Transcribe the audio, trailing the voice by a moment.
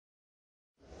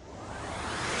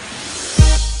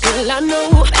Well, I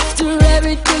know after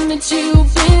everything that you've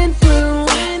been through,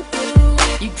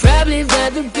 you'd probably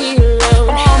rather be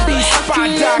alone.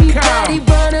 RnBspot.com. Everybody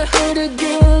wanna hurt a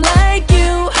girl like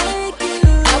you.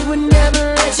 I would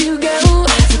never let you go.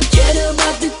 Forget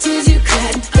about the tears you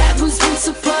cried. That was once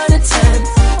upon a time.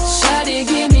 Shawty,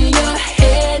 give me your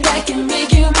hand, I can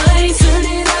make you mine. Turn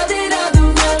it all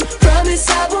around. Promise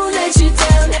I won't let you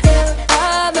down.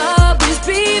 I'll always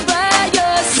be by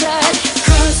your side.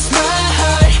 Cross my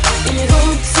heart and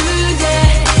hope to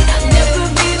die. I'll never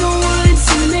be the one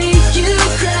to make you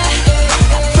cry.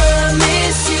 I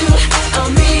promise you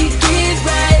I'll make it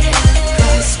right.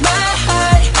 Cross my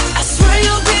heart, I swear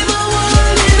you'll be my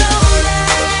one and only.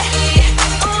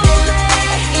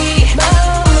 My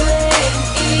only.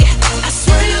 I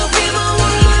swear you'll be my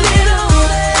one and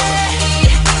only.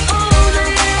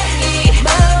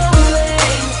 My only.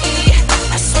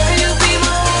 I swear you'll be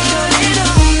my one and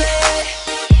only.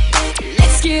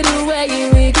 Let's get away,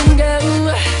 we can go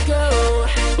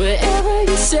wherever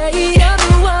you say. You're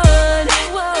the one.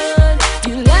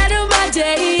 You light up my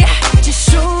day. Just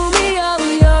show me all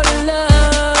your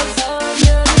love.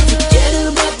 Forget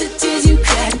about the tears you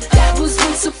cried. That was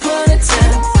once upon a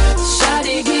time.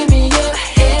 Shawty, give me your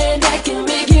hand, I can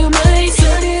make you mine.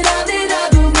 Turn it all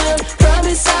around.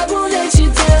 Promise I won't let you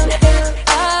down.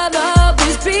 I'll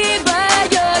always be by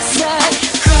your side.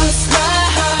 Cross my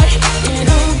heart and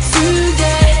hope to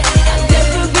die. I'll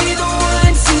never be the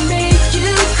one to make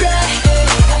you cry.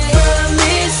 I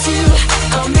promise you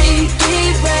I'll make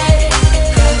it right.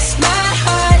 Cross my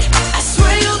heart, I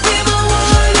swear you'll be my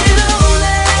one and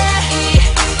only.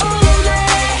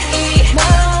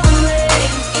 My only.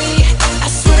 I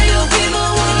swear you'll be my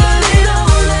one and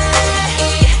only.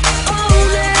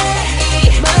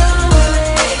 My only.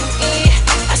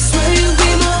 I swear you'll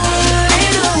be my one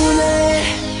and only.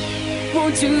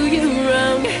 Won't do you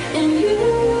wrong, and you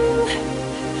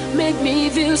make me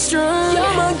feel strong.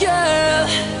 You're my girl,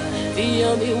 the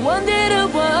only one that I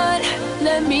want.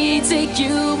 Let me take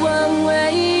you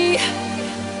away.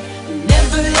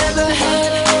 Never ever had